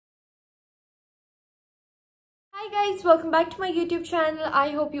Hi guys, welcome back to my YouTube channel. I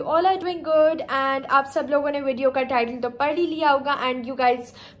hope you all are doing good and आप सब लोगों ने video का title तो पढ़ ही लिया होगा and you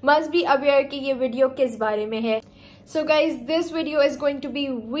guys must be aware कि ये वीडियो किस बारे में है. So guys, this video is going to be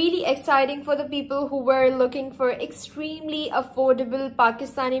really exciting for the people who were looking for extremely affordable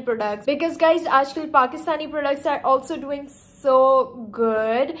Pakistani products because guys आजकल Pakistani products are also doing so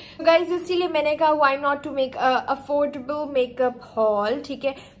good. So guys, इसीलिए मैंने कहा why not to make a affordable makeup haul. ठीक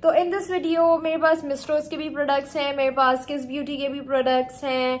है, तो in this video मेरे पास Miss Rose के भी products हैं, मेरे पास Kiss Beauty के भी products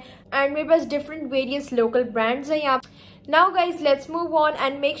हैं and मेरे पास different various local brands हैं यहाँ. Now guys, let's move on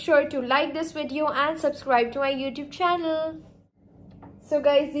and make sure to like this video and subscribe to my YouTube channel. So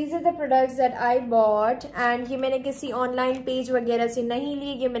guys, these are the products that I bought and ये मैंने किसी online page वगैरह से नहीं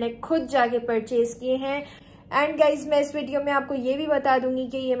लिए, ये मैंने खुद जाके purchase किए हैं. एंड गाइज मैं इस वीडियो में आपको ये भी बता दूंगी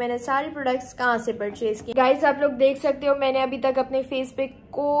कि ये मैंने सारे प्रोडक्ट्स कहाँ से परचेज किए. गाइज आप लोग देख सकते हो मैंने अभी तक अपने फेस पे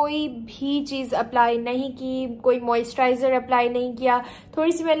कोई भी चीज़ अप्लाई नहीं की, कोई मॉइस्चराइजर अप्लाई नहीं किया.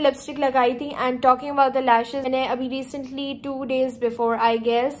 थोड़ी सी मैंने लिपस्टिक लगाई थी. And talking about the lashes, मैंने अभी recently 2 days before I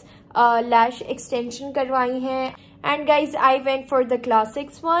guess lash extension करवाई हैं. And guys I went for the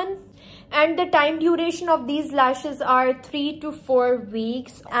classics one. And the time duration of these lashes are 3 to 4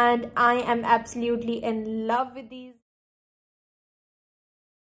 weeks and I am absolutely in love with these.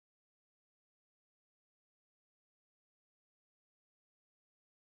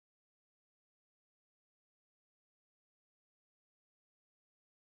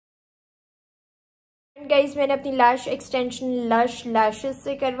 Guys मैंने अपनी लैश extension lush lashes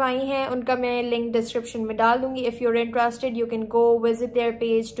से करवाई हैं. उनका मैं link description में डाल दूंगी. If you're interested you can go visit there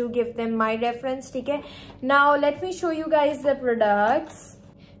page to give them my reference. ठीक है, now let me show you guys the products.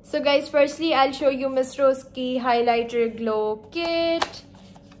 So guys firstly I will show you miss रोज की highlighter glow kit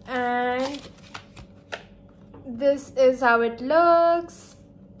and this is how it looks.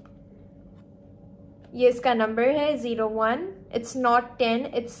 ये इसका number है 01. It's not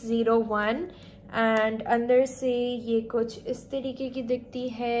 10, it's 01. And अंदर से ये कुछ इस तरीके की दिखती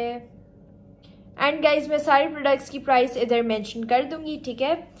है. एंड गाइज मैं सारे प्रोडक्ट्स की प्राइस इधर मेंशन कर दूंगी. ठीक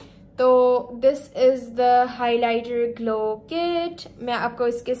है, तो this is the highlighter glow kit. मैं आपको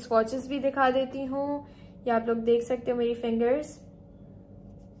इसके स्वॉचेस भी दिखा देती हूँ. ये आप लोग देख सकते हो मेरी fingers.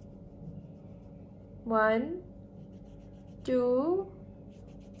 1 2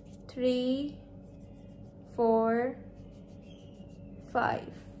 3 4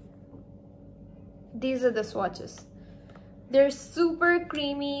 5. These are the swatches. They're super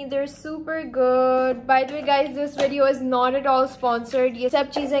creamy, they're super good. By the way guys, this video is not at all sponsored. ये सब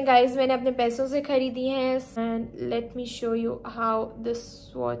चीजें guys मैंने अपने पैसों से खरीदी हैं. And let me show you how the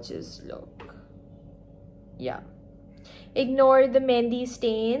swatches look. Yeah, ignore the mehndi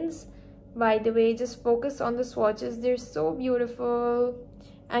stains. By the way, just focus on the swatches. They're so beautiful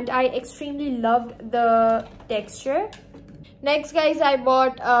and I extremely loved the texture. Next guys, I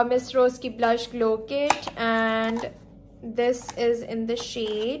bought Miss Rose की blush glow kit and this is in the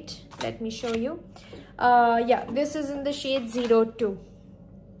shade, let me show you. Yeah, this is in the shade 02.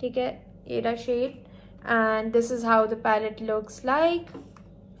 ठीक है, ये रहा shade and this is how the palette looks like.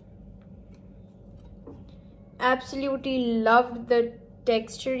 Absolutely loved the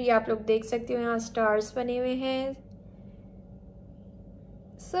texture. ये आप लोग देख सकते हो, यहाँ stars बने हुए हैं.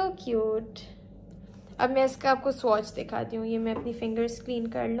 So cute. अब मैं इसका आपको स्वॉच दिखाती हूँ. ये मैं अपनी फिंगर्स क्लीन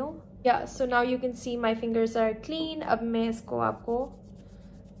कर लूँ. या so now you can see my fingers are clean. अब मैं इसको आपको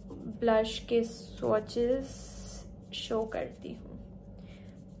ब्लश के स्वॉचेस शो करती हूँ.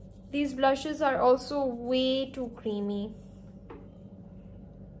 These blushes are also way to creamy.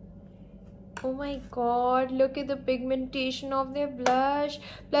 Oh my god, look at the pigmentation of their blush.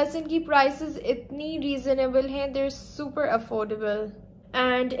 Plus इनकी prices इतनी reasonable हैं. They're super affordable.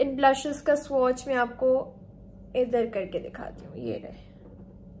 And in blushes का स्वॉच मैं आपको इधर करके दिखाती हूँ. ये रहे.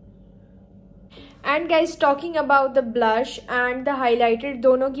 And guys talking about the blush and the highlighter,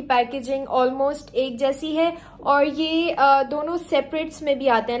 दोनों की पैकेजिंग ऑलमोस्ट एक जैसी है और ये दोनों सेपरेट्स में भी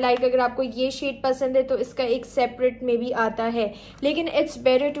आते हैं. लाइक अगर आपको ये शेड पसंद है तो इसका एक सेपरेट में भी आता है, लेकिन it's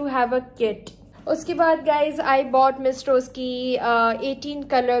better to have a kit. उसके बाद गाइज आई बॉट मिस रोज की 18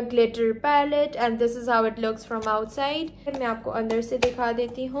 colour glitter palette and this is how it looks from outside. मैं आपको अंदर से दिखा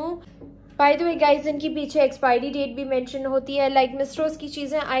देती हूँ. बाय द वे गाइज इनकी पीछे एक्सपायरी डेट भी मेंशन होती है. लाइक मिस रोज की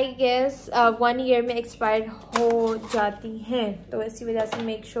चीज़ें आई गेस 1 year में एक्सपायर हो जाती हैं, तो इसी वजह से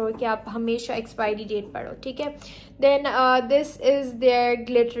मेक श्योर कि आप हमेशा एक्सपायरी डेट पढ़ो. ठीक है, then this is there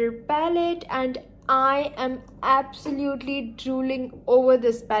glitter palette and I am absolutely drooling over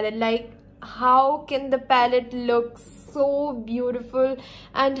this palette. Like how can the palette look so beautiful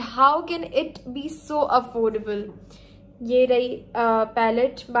and how can it be so affordable? ये रही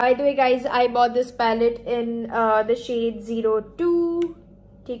palette. By the way guys, I bought this palette in the shade 02.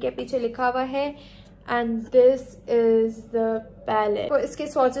 ठीक है, पीछे लिखा हुआ है. And this is the palette. तो इसके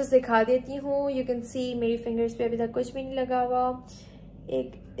स्वॉचेस दिखा देती हूँ. यू कैन सी मेरी फिंगर्स पे अभी तक कुछ भी नहीं लगा हुआ.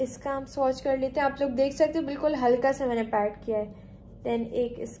 एक इसका हम स्वॉच कर लेते हैं. आप लोग देख सकते हो बिल्कुल हल्का सा मैंने पैड किया है. देन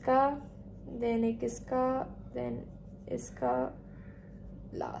एक इसका, देन एक इसका, देन इसका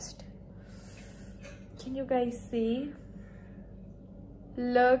last. Can you guys see?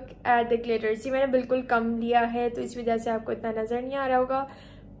 Look at the glitters. ये मैंने बिल्कुल कम लिया है तो इस वजह से आपको इतना नजर नहीं आ रहा होगा.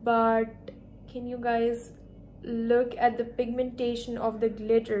 But can you guys look at the pigmentation of the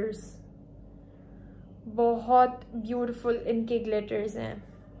glitters. बहुत ब्यूटिफुल इनके ग्लिटर्स हैं.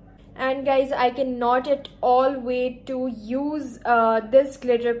 And guys, I can not at all wait to use this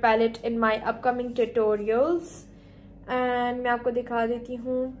glitter palette in my upcoming tutorials. And मैं आपको दिखा देती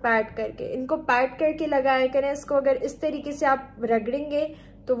हूँ pad करके. इनको पैड करके लगाया करें. इसको अगर इस तरीके से आप रगड़ेंगे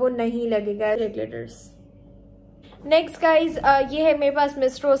तो वो नहीं लगेगा ग्लिटर्स. नेक्स्ट गाइज, ये है मेरे पास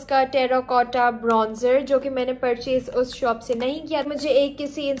मिस रोज का टेराकोटा ब्रॉन्जर, जो कि मैंने परचेज उस शॉप से नहीं किया. मुझे एक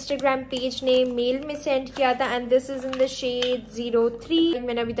किसी इंस्टाग्राम पेज ने मेल में सेंड किया था. And this is in the shade 03.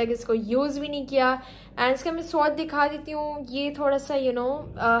 मैंने अभी तक इसको यूज भी नहीं किया. एंड इसका मैं स्वॉच दिखा देती हूँ. ये थोड़ा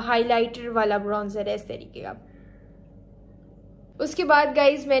सा हाईलाइटर वाला ब्रॉन्जर है इस तरीके का. उसके बाद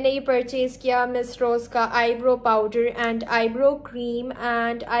गाइज मैंने ये परचेज किया मिस रोज का eyebrow powder and eyebrow cream.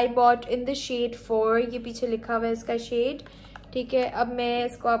 And I bought in the shade 4. ये पीछे लिखा हुआ है इसका शेड. ठीक है, अब मैं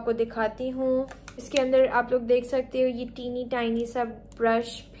इसको आपको दिखाती हूँ. इसके अंदर आप लोग देख सकते हो ये टीनी टाइनी सा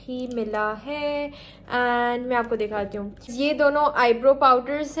ब्रश भी मिला है. एंड मैं आपको दिखाती हूँ. ये दोनों आईब्रो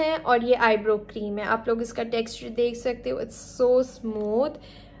पाउडर्स हैं और ये आईब्रो क्रीम है. आप लोग इसका टेक्सचर देख सकते हो. It's so smooth.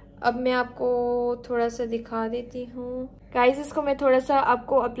 अब मैं आपको थोड़ा सा दिखा देती हूँ गाइज. इसको मैं थोड़ा सा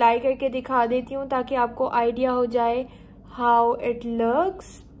आपको अप्लाई करके दिखा देती हूँ ताकि आपको आइडिया हो जाए how it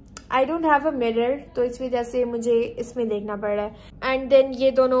looks. I don't have a mirror तो इस वजह से मुझे इसमें देखना पड़ रहा है. एंड देन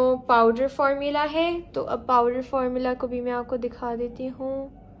ये दोनों पाउडर फॉर्मूला है. तो अब पाउडर फॉर्मूला को भी मैं आपको दिखा देती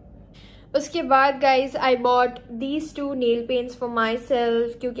हूँ. उसके बाद guys I bought these 2 nail paints for my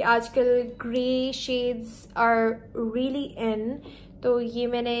self, क्योंकि आजकल grey shades are really in. तो ये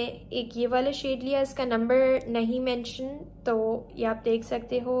मैंने एक ये वाला शेड लिया. इसका नंबर नहीं मेंशन, तो ये आप देख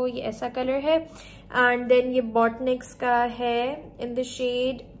सकते हो. ये ऐसा कलर है. एंड देन ये बॉटनिक्स का है इन द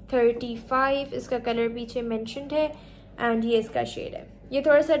शेड 35. इसका कलर पीछे मेंशनड है. एंड ये इसका शेड है. ये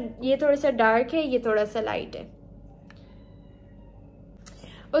थोड़ा सा डार्क है, ये थोड़ा सा लाइट है.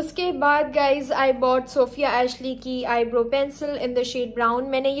 उसके बाद guys I bought Sophia Ashley की eyebrow pencil in the shade brown.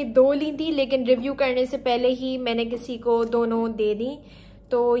 मैंने ये 2 ली थी लेकिन रिव्यू करने से पहले ही मैंने किसी को दोनों दे दी.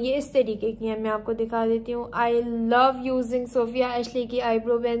 तो ये इस तरीके की है. मैं आपको दिखा देती हूँ. I love using Sophia Ashley की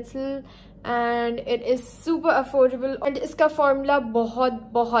eyebrow pencil and it is super affordable. And इसका फॉर्मूला बहुत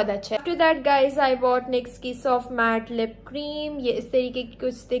बहुत अच्छा है. After that guys I bought निक्स की सॉफ्ट मैट लिप क्रीम. ये इस तरीके की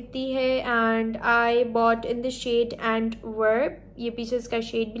कुछ दिखती है. And I bought in the shade and verb. ये पीछे इसका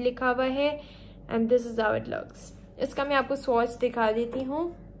शेड भी लिखा हुआ है. And this is how it looks. इसका मैं आपको स्वॉच दिखा देती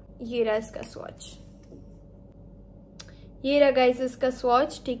हूँ. ये रहा इसका स्वॉच. ये रहा गाइस इसका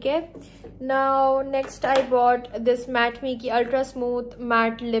स्वॉच. ठीक है, now next I bought this mat मी की ultra smooth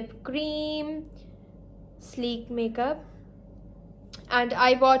mat lip cream sleek makeup. And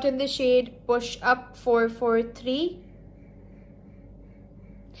I bought in the shade push up 443.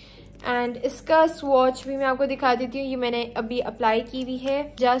 And इसका स्वॉच भी मैं आपको दिखा देती हूँ. ये मैंने अभी अप्लाई की हुई है.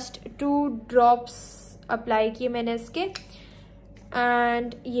 जस्ट 2 ड्रॉप्स अप्लाई किए मैंने इसके.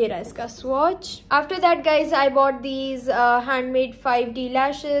 एंड ये रहा इसका swatch. After that guys I bought these handmade 5D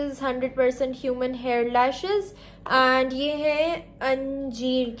lashes, 100% human hair lashes. And ये है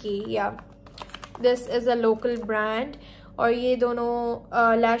अंजीर की. या this is a local brand. और ये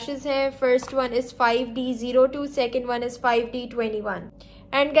दोनों लैशेज हैं. First one is 5D02, second one is 5D21.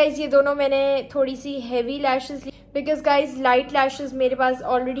 And guys ये दोनों मैंने थोड़ी सी heavy lashes Lee because guys light lashes मेरे पास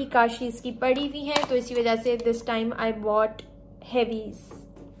ऑलरेडी काशीज की पड़ी हुई हैं. तो इसी वजह से this time I bought heavies.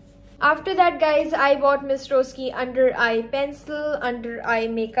 After that guys I bought Miss Rose की under eye pencil, under eye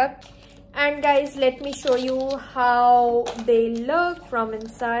makeup. And guys let me show you how they look from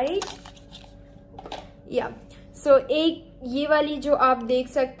inside. Yeah, so एक ये वाली जो आप देख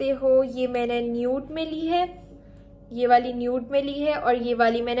सकते हो ये मैंने न्यूड में ली है. ये वाली न्यूड में ली है और ये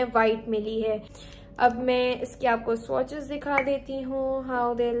वाली मैंने वाइट में ली है. अब मैं इसके आपको swatches दिखा देती हूँ how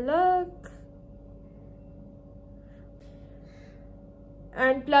they look.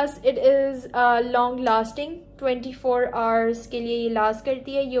 And plus it is long lasting. 24 hours के लिए ये लास्ट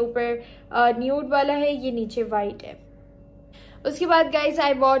करती है. ये ऊपर न्यूड वाला है, ये नीचे वाइट है. उसके बाद गाइज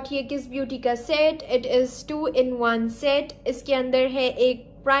आई बॉट ये किस ब्यूटी का set. It is 2-in-1 set. इसके अंदर है एक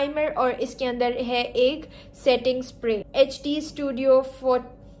प्राइमर और इसके अंदर है एक setting spray. HD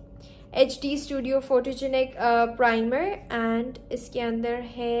studio photogenic primer and इसके अंदर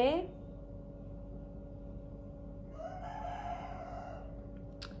है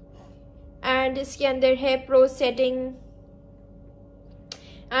इसके अंदर है प्रो सेटिंग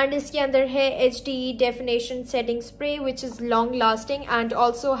एंड इसके अंदर है HD definition setting spray which is long lasting and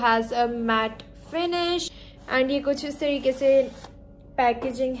also has a matte finish. And ये कुछ इस तरीके से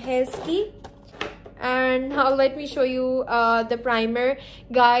पैकेजिंग है इसकी. And now let me show you the primer.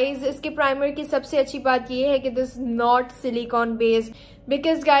 Guys इसके प्राइमर की सबसे अच्छी बात ये है कि this not silicon based,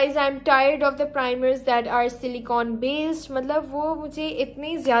 because guys I am tired of the primers that are silicon based. मतलब वो मुझे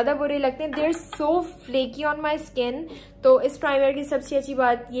इतने ज्यादा बुरे लगते हैं. They are so flaky on my skin. तो इस प्राइमर की सबसे अच्छी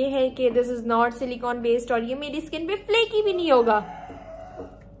बात ये है कि this is not silicon based और ये मेरी स्किन पे फ्लेकी भी नहीं होगा.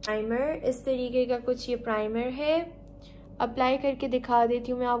 प्राइमर इस तरीके का कुछ ये प्राइमर है. अप्लाई करके दिखा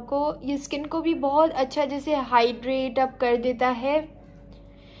देती हूँ मैं आपको. ये स्किन को भी बहुत अच्छा जैसे हाइड्रेट अप कर देता है.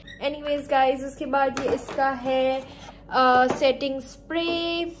 एनीवेज गाइज उसके बाद ये इसका है सेटिंग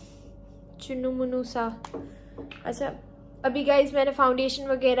स्प्रे चुनु मुनु सा. अच्छा अभी गाइज मैंने फाउंडेशन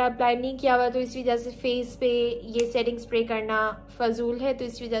वगैरह अप्लाई नहीं किया हुआ तो इस वजह से फेस पे ये सेटिंग स्प्रे करना फजूल है. तो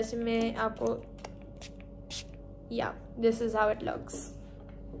इस वजह से मैं आपको या this is how it looks.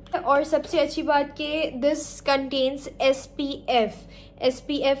 और सबसे अच्छी बात कि दिस कंटेन्स SPF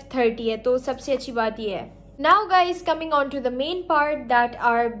 30 है. तो सबसे अच्छी बात ये है. Now guys coming on to the main part that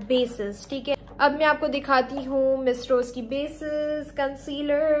are basis. ठीक है, अब मैं आपको दिखाती हूँ मिस रोज की basis,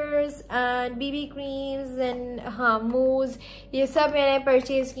 concealers and BB creams and हाँ मूज. ये सब मैंने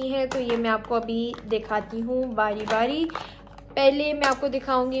परचेज की हैं तो ये मैं आपको अभी दिखाती हूँ बारी बारी. पहले मैं आपको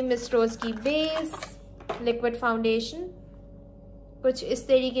दिखाऊंगी मिस रोज की बेस लिक्विड फाउंडेशन. कुछ इस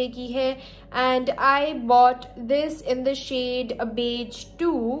तरीके की है and I bought this in the shade beige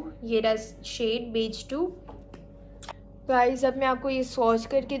 2. ये रहा शेड बेज 2. गाइस अब मैं आपको ये स्वॉच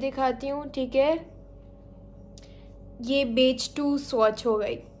करके दिखाती हूँ. ठीक है, ये बेज 2 स्वॉच हो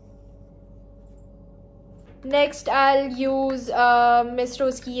गई. नेक्स्ट आई यूज मिस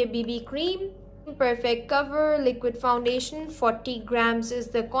रोज की ये BB cream perfect cover liquid foundation. 40 grams is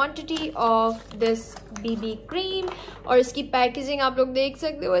the quantity of this BB cream. और इसकी पैकेजिंग आप लोग देख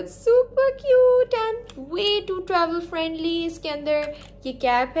सकते हो. It's super cute and way too travel friendly. इसके अंदर ये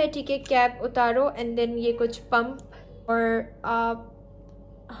कैप है. ठीक है, कैप उतारो एंड देन ये कुछ पंप और आप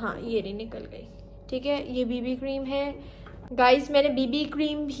हाँ ये नहीं निकल गई. ठीक है, ये BB क्रीम है. गाइस मैंने BB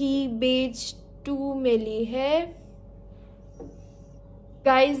क्रीम भी बेज 2 में ली है.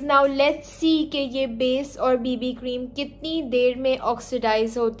 गाइज नाउ लेट्स सी कि ये बेस और BB क्रीम कितनी देर में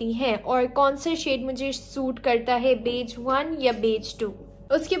ऑक्सीडाइज होती हैं और कौन सा शेड मुझे सूट करता है, बेज 1 या बेज 2.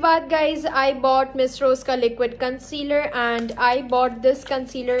 उसके बाद गाइज आई बॉट मिस रोज का liquid concealer and I bought this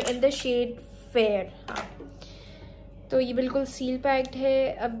concealer in the shade fair. तो ये बिल्कुल सील पैक्ड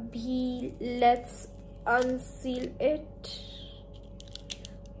है. अभी लेट्स अनसील इट.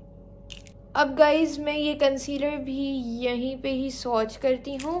 अब गाइज मैं ये कंसीलर भी यहीं पे ही स्वॉच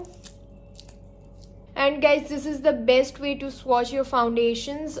करती हूँ. And guys this is the best way to swatch your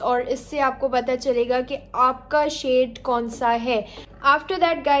foundations और इससे आपको पता चलेगा कि आपका शेड कौन सा है. After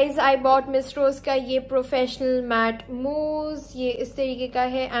that guys I bought miss रोज का ये प्रोफेशनल मैट मूज. ये इस तरीके का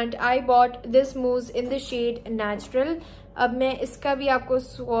है एंड आई बॉट दिस मूज इन द शेड नेचुरल. अब मैं इसका भी आपको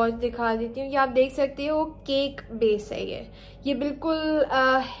स्वॉच दिखा देती हूँ. ये आप देख सकते हो केक बेस है. ये बिल्कुल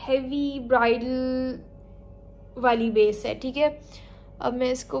हेवी ब्राइडल वाली बेस है. ठीक है, अब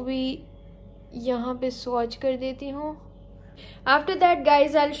मैं इसको भी यहाँ पे स्वॉच कर देती हूँ. After that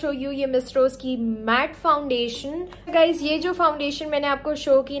guys I show you ये मिस रोज की मैट फाउंडेशन. गाइज ये जो फाउंडेशन मैंने आपको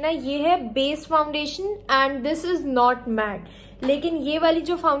शो की ना ये है base foundation and this is not mat. लेकिन ये वाली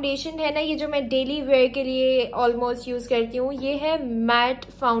जो फाउंडेशन है ना, ये जो मैं डेली वेयर के लिए ऑलमोस्ट यूज करती हूँ, ये है matte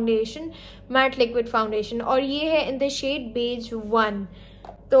foundation, matte liquid foundation और ये है इन द शेड बेज 1.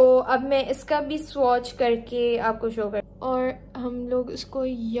 तो अब मैं इसका भी स्वॉच करके आपको शो कर और हम लोग इसको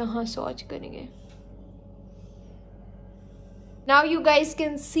यहाँ स्वॉच करेंगे. Now you guys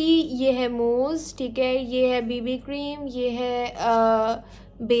can see ये है मूज. ठीक है, ये है BB क्रीम, ये है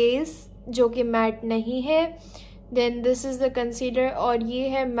बेस जो कि मैट नहीं है. Then this is the concealer और ये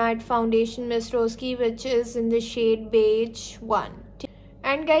है मैट फाउंडेशन मिस रोज की which is in the shade beige 1.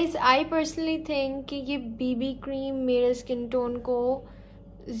 And guys I personally think कि ये BB क्रीम मेरे स्किन टोन को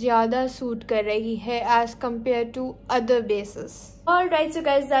ज़्यादा सूट कर रही है as compare to other basis. Alright, so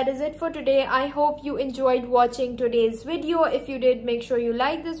guys, that is it for today. I hope you enjoyed watching today's video. If you did, make sure you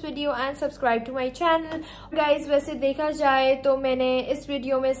like this video and subscribe to my channel. Guys, वैसे देखा जाए तो मैंने इस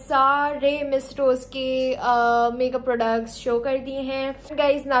video में सारे miss रोज के makeup products show कर दिए हैं.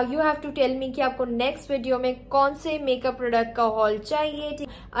 Guys, now you have to tell me कि आपको नेक्स्ट वीडियो में कौन से मेकअप प्रोडक्ट का हॉल चाहिए.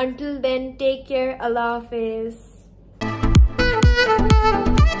 Until then, take care. Allah Hafiz.